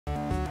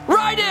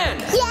Ryden!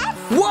 Yes?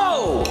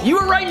 Whoa! You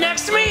were right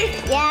next to me?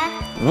 Yeah.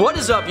 What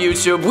is up,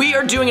 YouTube? We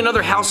are doing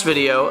another house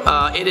video.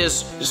 It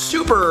is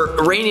super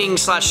raining /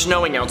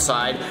 snowing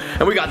outside,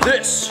 and we got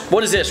this.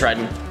 What is this,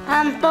 Ryden?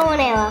 Bow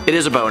and arrow. It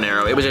is a bow and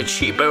arrow. It was a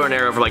cheap bow and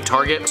arrow for like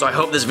Target, so I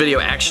hope this video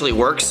actually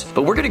works.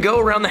 But we're gonna go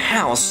around the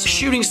house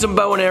shooting some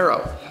bow and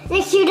arrow.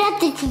 Let's shoot at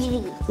the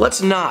TV.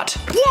 Let's not.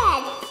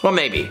 Yes. Well,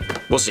 maybe.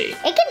 We'll see.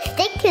 It can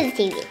stick to the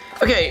TV.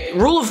 Okay,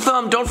 rule of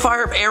thumb, don't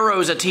fire up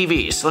arrows at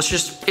TVs. Let's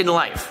just, in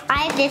life.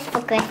 I have this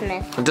for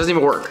Christmas. It doesn't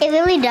even work. It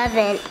really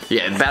doesn't.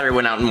 Yeah, the battery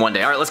went out in one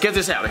day. All right, let's get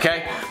this out,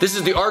 okay? This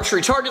is the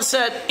archery target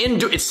set.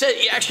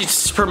 It actually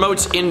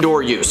promotes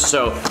indoor use,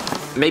 so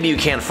maybe you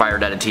can fire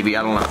it at a TV,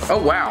 I don't know.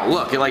 Oh, wow,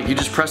 look, you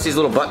just press these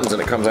little buttons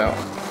and it comes out.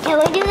 Can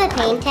we do the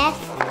pain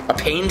test? A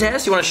pain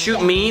test? You want to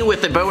shoot me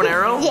with the bow and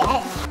arrow?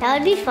 Yes, that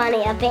would be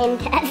funny, a pain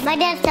test. My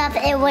dad stopped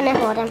it, wouldn't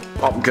hold him.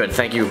 Oh, good,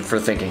 thank you for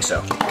thinking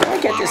so. Can I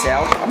get this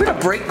out? I'm gonna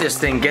break this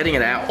thing getting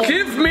it out.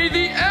 Give me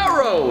the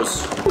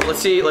arrows! Let's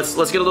see, let's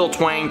get a little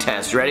twang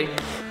test, you ready?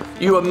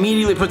 You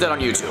immediately put that on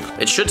YouTube.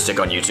 It should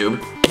stick on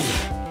YouTube.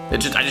 I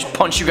just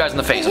punched you guys in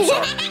the face, I'm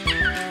sorry.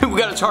 We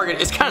got a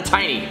target, it's kind of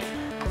tiny.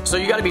 So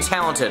you gotta be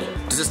talented.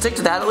 Does it stick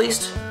to that at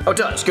least? Oh, it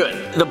does,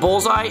 good. The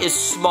bullseye is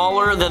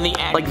smaller than the,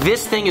 like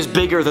this thing is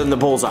bigger than the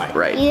bullseye,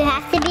 right? You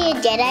have to be a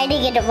Jedi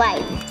to get it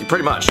right.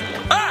 Pretty much.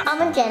 Ah!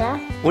 I'm a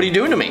Jedi. What are you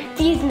doing to me?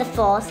 Using the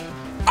Force.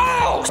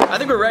 Oh! I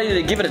think we're ready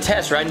to give it a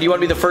test, right? Do you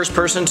want to be the first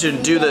person to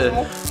do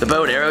the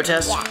bow and arrow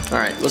test? Yeah. All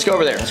right, let's go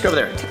over there. Let's go over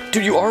there.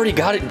 Dude, you already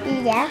got it.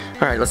 Yeah.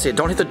 All right, let's see it.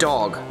 Don't hit the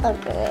dog.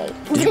 Okay.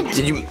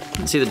 Did you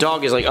see the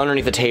dog is like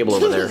underneath the table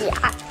over there?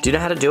 Yeah. Do you know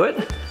how to do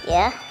it?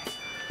 Yeah.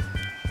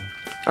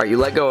 All right, you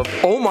let go of.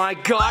 Oh my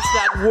gosh,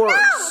 that works.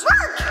 No,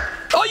 look!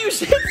 Oh, you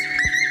see?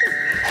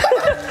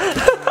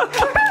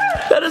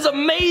 That is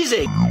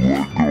amazing.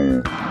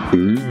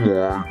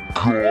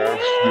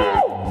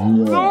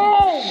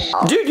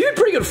 Dude, you had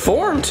pretty good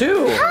form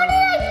too. How did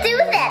I do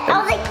that? I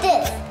was like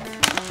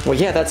this. Well,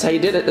 yeah, that's how you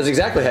did it. That's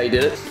exactly how you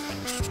did it.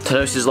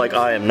 Tanos is like,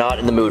 I am not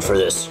in the mood for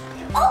this.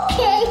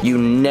 Okay. You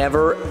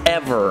never,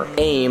 ever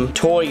aim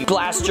toy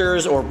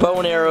blasters or bow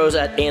and arrows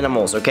at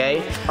animals,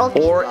 okay?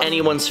 Okay. Or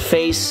anyone's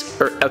face,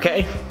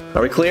 okay?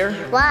 Are we clear?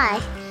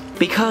 Why?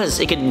 Because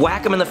it could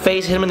whack him in the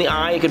face, hit him in the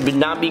eye, it could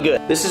not be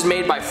good. This is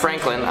made by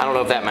Franklin. I don't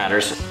know if that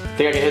matters.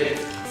 Think I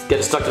can get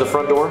it stuck to the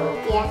front door?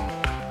 Yeah.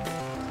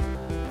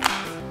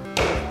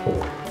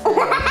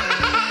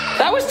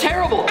 That was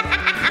terrible.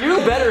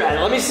 You're better at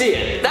it. Let me see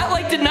it. That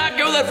like did not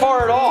go that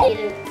far at all.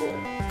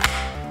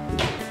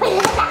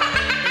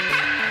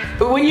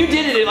 But when you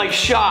did it, it like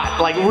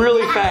shot like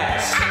really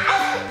fast.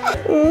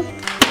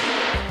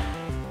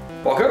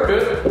 Walk over to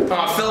it. Oh,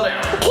 I fell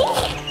down.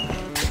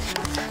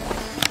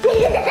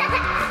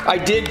 I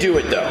did do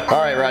it though.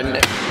 All right,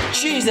 Ryden.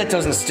 Jeez, that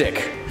doesn't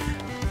stick.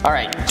 All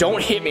right,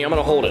 don't hit me. I'm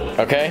gonna hold it,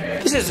 okay?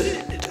 This is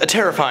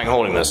terrifying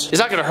holding this. It's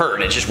not gonna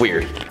hurt. It's just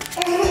weird.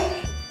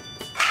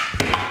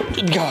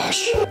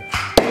 Gosh.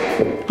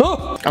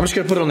 Oh, I'm just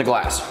gonna put it on the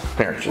glass.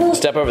 Here,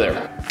 step over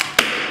there.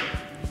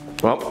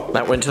 Well,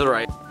 that went to the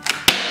right.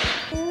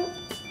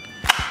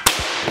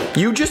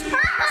 You just... I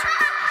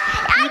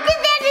did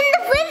that in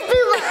the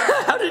frisbee one.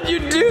 How did you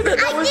do that?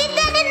 I did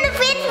that in the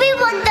frisbee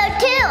one though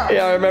too.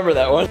 Yeah, I remember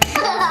that one.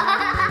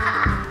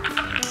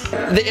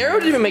 The arrow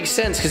didn't even make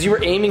sense because you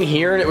were aiming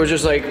here and it was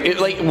just like,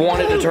 it like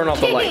wanted to turn off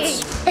the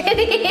lights.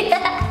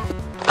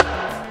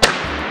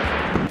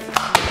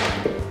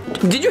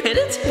 Did you hit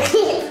it?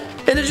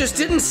 And it just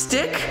didn't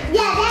stick?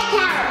 Yeah,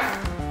 that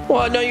counts.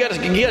 Well, no, you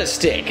gotta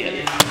stick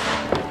it.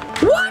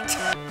 What?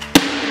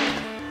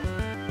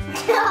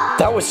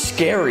 That was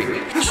scary.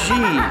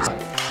 Jeez.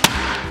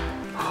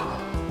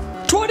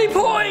 20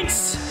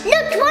 points! No,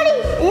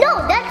 20.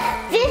 No,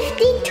 that's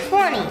 50,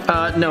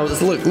 20. No,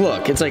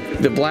 look. It's like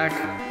the black,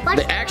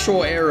 the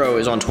actual arrow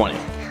is on 20.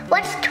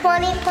 What's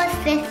 20 plus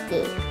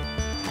 50?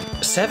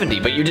 70,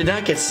 but you did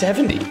not get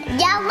 70.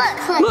 Yeah,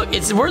 look. Look,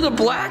 it's where the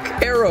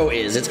black arrow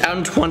is. It's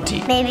on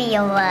 20. Maybe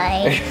you're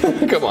right.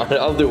 Come on,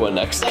 I'll do one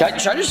next. Should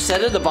I just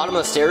set it at the bottom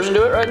of the stairs and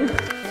do it, Ryden?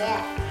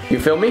 Yeah. You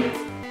feel me?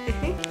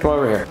 Come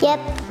over here. Yep.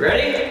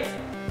 Ready?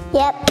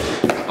 Yep.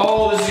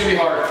 Oh, this is gonna be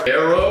hard.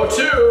 Arrow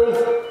 2.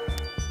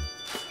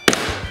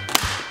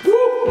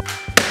 Woo.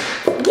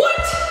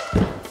 What?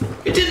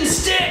 It didn't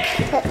stick.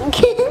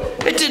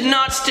 It did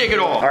not stick at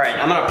all. All right,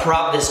 I'm gonna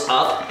prop this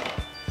up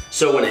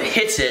so when it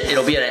hits it,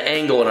 it'll be at an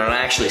angle and it'll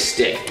actually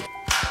stick.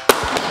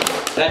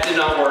 That did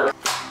not work.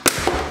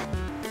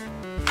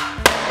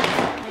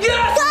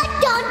 Yes!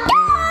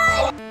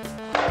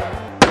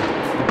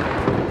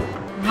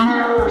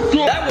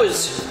 That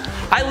was,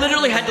 I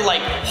literally had to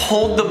like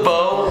hold the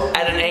bow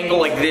at an angle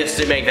like this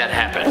to make that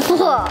happen.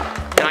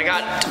 And I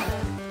got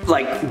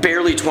like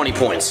barely 20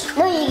 points.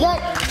 No, you got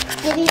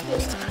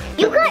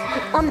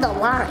on the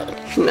line.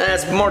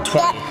 That's more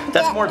 20.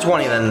 That's more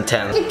 20 than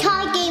 10. It's a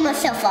tie game of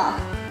so far.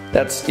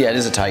 Yeah, it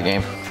is a tie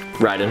game.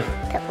 Ryden,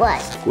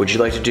 What? would you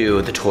like to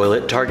do the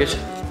toilet target?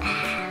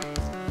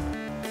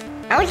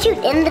 I want you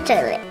in the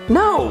toilet.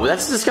 No,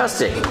 that's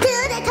disgusting. To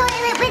the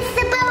toilet with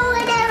the bow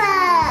and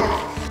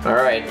arrow. All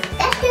right.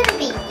 That's gonna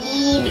be easy.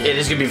 easy. It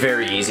is gonna be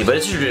very easy, but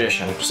it's a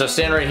tradition. So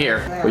stand right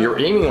here. Well, you're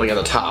aiming like at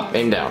the top.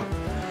 Aim down.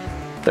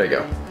 There you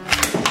go.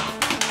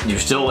 You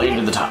still aimed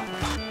at the top.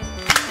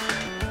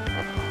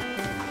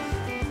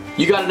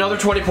 You got another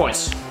 20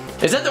 points.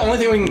 Is that the only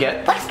thing we can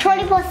get? What's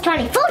 20 plus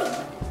 20? 40.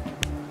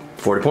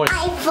 40 points.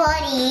 I have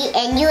 40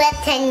 and you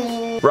have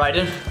 10.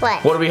 Ryden,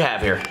 what do we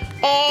have here?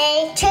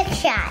 A trick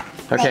shot.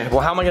 Okay, well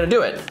how am I gonna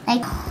do it?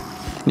 Like,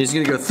 You're just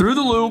gonna go through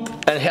the loop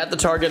and hit the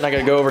target and I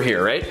gotta go over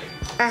here, right?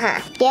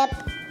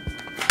 Yep.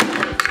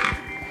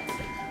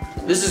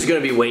 This is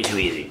gonna be way too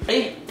easy.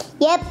 Hey.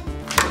 Yep.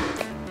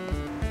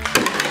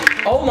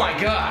 Oh my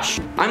gosh.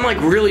 I'm like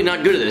really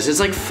not good at this. It's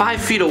like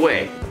 5 feet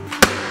away.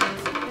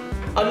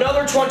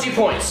 Another 20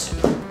 points.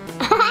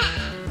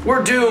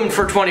 We're doomed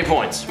for 20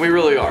 points. We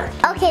really are.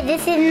 Okay,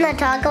 this isn't the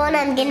target one.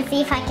 I'm gonna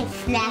see if I can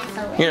smash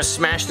the You're gonna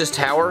smash this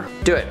tower?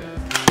 Do it.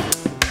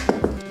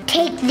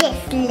 Take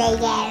this,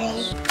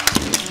 Lego.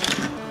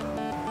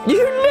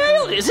 You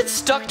nailed it! Is it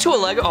stuck to a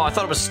Lego? Oh, I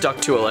thought it was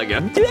stuck to a Lego.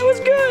 Dude, that was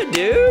good,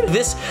 dude.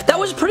 That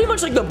was pretty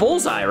much like the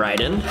bullseye,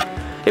 Ryden.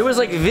 It was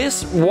like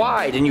this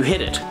wide and you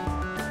hit it.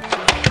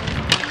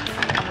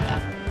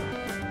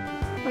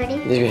 Ready?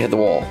 You're gonna hit the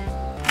wall.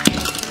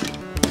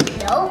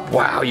 Nope.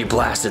 Wow, you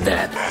blasted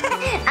that.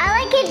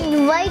 I like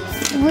it right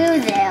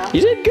through there.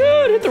 You did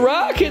good. Hit the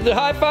rock, hit the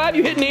high five.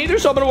 You hit neither,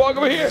 so I'm gonna walk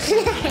over here. Toast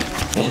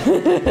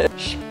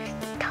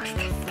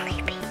is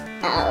sleeping.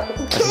 Oh.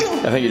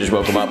 I think you just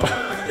woke him up.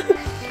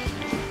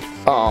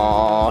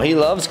 Aw, he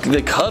loves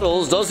the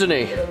cuddles, doesn't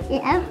he?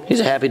 Yeah. He's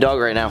a happy dog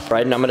right now.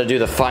 Ryden, I'm gonna do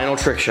the final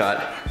trick shot.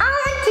 I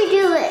want to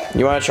do it.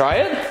 You wanna try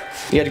it?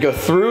 You had to go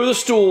through the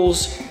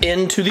stools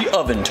into the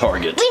oven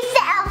target. With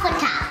the elf on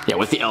top. Yeah,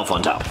 with the elf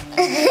on top.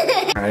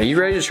 Are you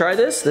ready to try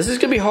this? This is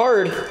gonna be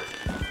hard.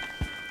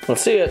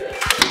 Let's see it.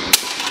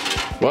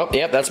 Well,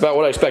 yep, that's about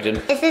what I expected.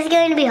 This is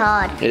going to be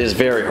hard. It is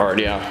very hard,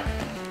 yeah.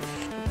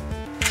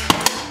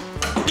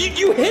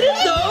 You hit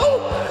it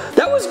though!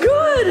 That was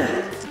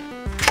good!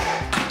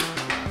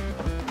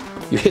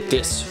 You hit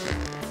this.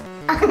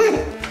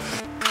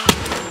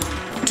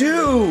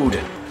 Dude!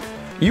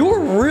 You're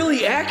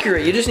really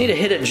accurate. You just need to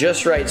hit it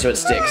just right so it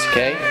sticks,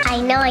 okay? I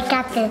know I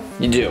got this.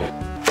 You do.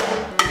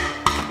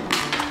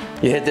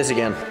 You hit this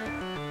again.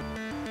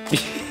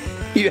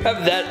 You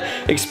have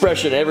that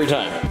expression every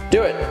time.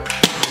 Do it.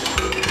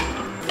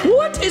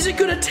 What is it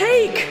gonna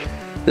take?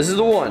 This is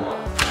the one.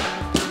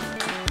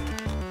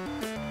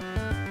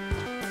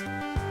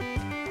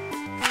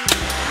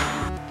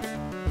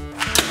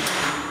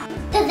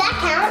 Does that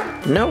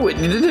count? No, you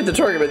didn't hit the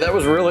target, but that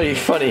was really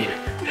funny.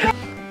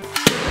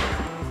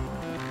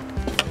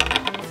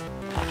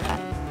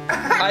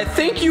 I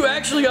think you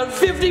actually got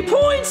 50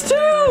 points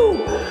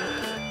too!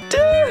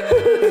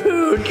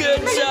 Dude,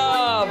 good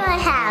job! What do I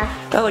have?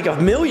 Like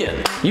 1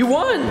 million. You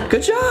won.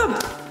 Good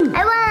job.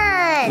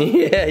 I won!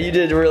 Yeah, you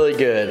did really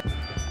good.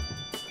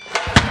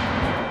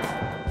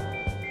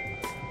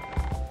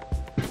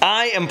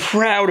 I am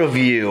proud of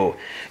you.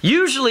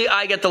 Usually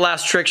I get the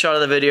last trick shot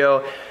of the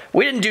video.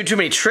 We didn't do too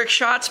many trick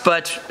shots,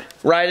 but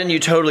Ryden, you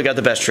totally got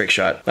the best trick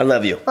shot. I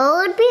love you.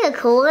 What would be a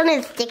cool one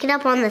is stick it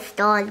up on the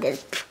star and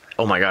just...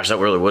 Oh my gosh, that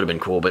really would have been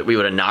cool, but we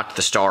would have knocked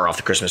the star off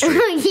the Christmas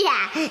tree.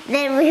 Yeah,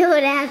 then we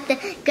would have to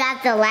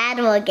grab the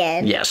ladder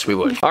again. Yes, we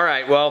would. All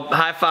right, well,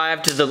 high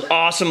five to the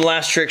awesome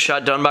last trick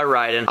shot done by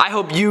Ryden. I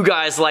hope you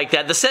guys like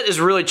that. The set is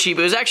really cheap.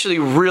 It was actually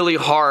really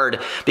hard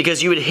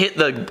because you would hit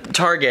the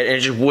target and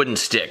it just wouldn't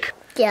stick.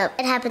 Yep,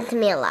 it happened to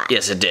me a lot.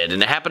 Yes, it did,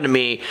 and it happened to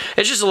me.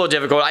 It's just a little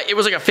difficult. It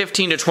was like a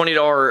 $15 to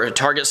 $20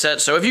 target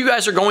set, so if you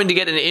guys are going to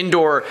get an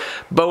indoor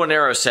bow and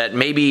arrow set,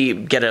 maybe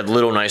get a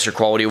little nicer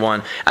quality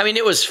one. I mean,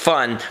 it was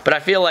fun, but I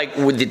feel like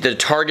with the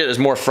target is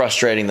more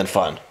frustrating than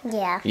fun.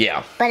 Yeah.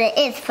 Yeah. But it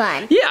is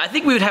fun. Yeah, I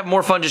think we would have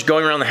more fun just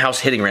going around the house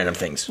hitting random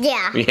things.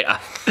 Yeah. Yeah.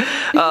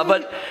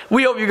 But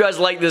we hope you guys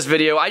like this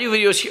video. I do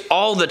videos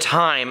all the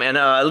time, and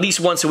at least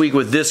once a week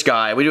with this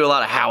guy. We do a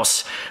lot of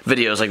house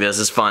videos like this.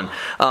 It's fun.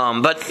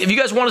 But if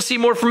you guys want to see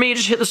more from me,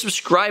 just hit the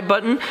subscribe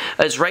button.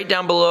 It's right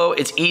down below.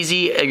 It's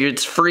easy,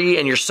 it's free,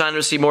 and you're signed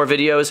to see more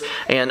videos.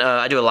 And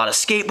I do a lot of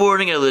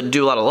skateboarding, I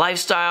do a lot of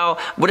lifestyle,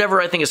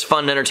 whatever I think is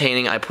fun and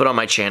entertaining, I put on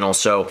my channel.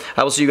 So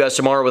I will see you guys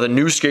tomorrow with a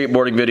new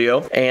skateboarding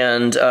video.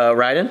 And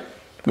Ryden,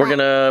 we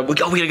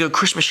gotta go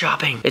Christmas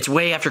shopping. It's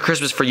way after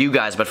Christmas for you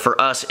guys, but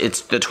for us,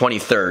 it's the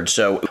 23rd.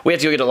 So we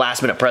have to go get a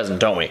last minute present,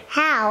 don't we?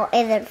 How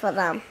is it for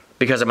them?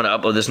 Because I'm gonna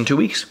upload this in 2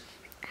 weeks.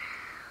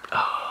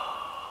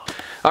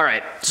 All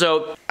right,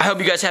 so I hope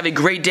you guys have a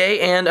great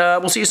day, and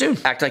we'll see you soon.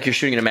 Act like you're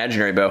shooting an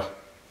imaginary bow.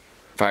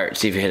 Fire it,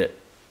 see if you hit it.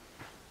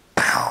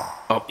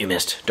 Oh, you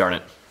missed, darn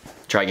it.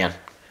 Try again.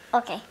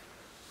 Okay.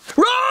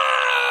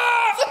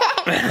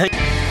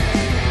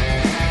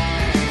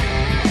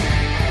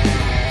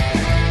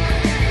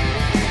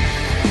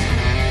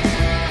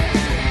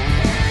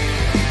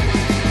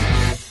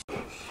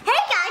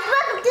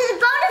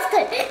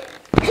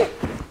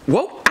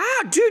 Whoa,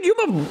 ah, dude, you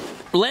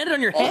landed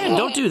on your head.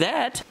 Don't do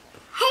that.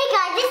 Hey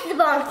guys, this is the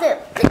bonus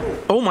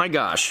soup. Oh my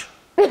gosh.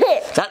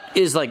 That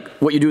is like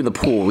what you do in the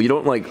pool. You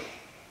don't like...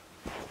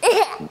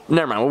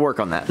 Never mind, we'll work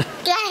on that.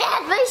 I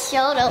have my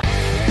shoulder.